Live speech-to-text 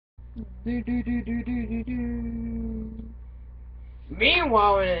Do, do, do, do, do, do, do.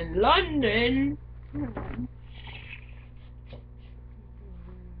 Meanwhile, in London,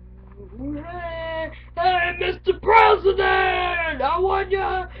 hey, Mr. President, I want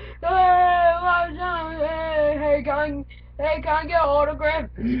you. Hey, can I get an autograph?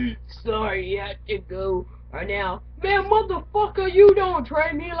 Sorry, you have to go right now. Man, motherfucker, you don't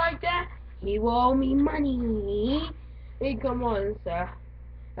treat me like that. You owe me money. Hey, come on, sir.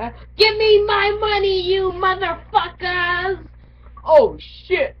 Give me my money, you motherfuckers! Oh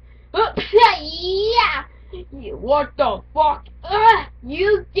shit! Yeah! What the fuck?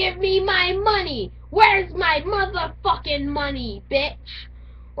 You give me my money! Where's my motherfucking money, bitch?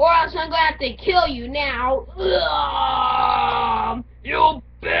 Or else I'm gonna have to kill you now. You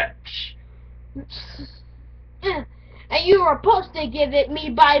bitch! And you were supposed to give it me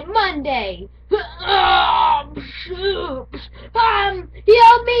by Monday. He owed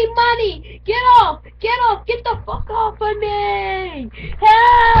me money. Get off, get the fuck off of me.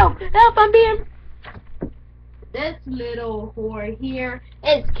 Help, I'm being... This little whore here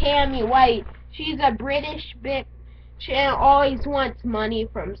is Cammy White. She's a British bitch and always wants money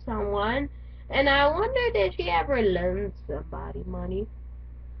from someone. And I wonder, did she ever lend somebody money?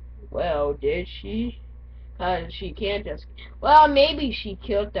 Well, did she? Cause she can't just... Well, maybe she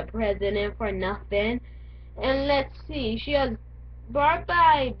killed the president for nothing. And let's see, she was brought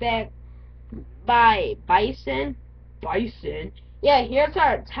back by Bison. Bison? Yeah, here's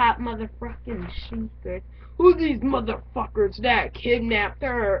our top motherfucking secret. Who these motherfuckers that kidnapped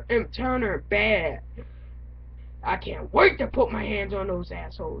her and turned her bad? I can't wait to put my hands on those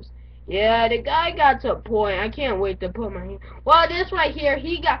assholes. Yeah, the guy got to a point. I can't wait to put my hand. Well, this right here,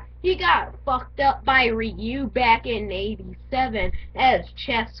 he got fucked up by Ryu back in '87 as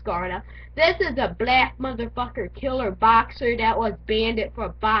chest guard. This is a black motherfucker killer boxer that was banned for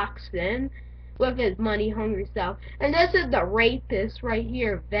boxing with his money hungry self. And this is the rapist right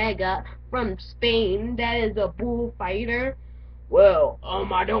here, Vega from Spain. That is a bullfighter. Well,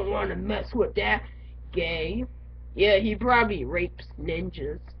 I don't want to mess with that. Gay. Yeah, he probably rapes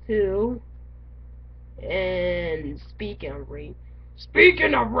ninjas, too. And speaking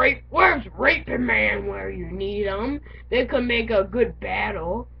of rape, where's Raping Man where you need him? They could make a good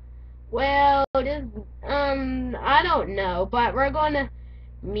battle. Well, I don't know, but we're gonna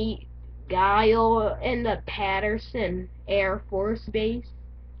meet Guile in the Patterson Air Force Base.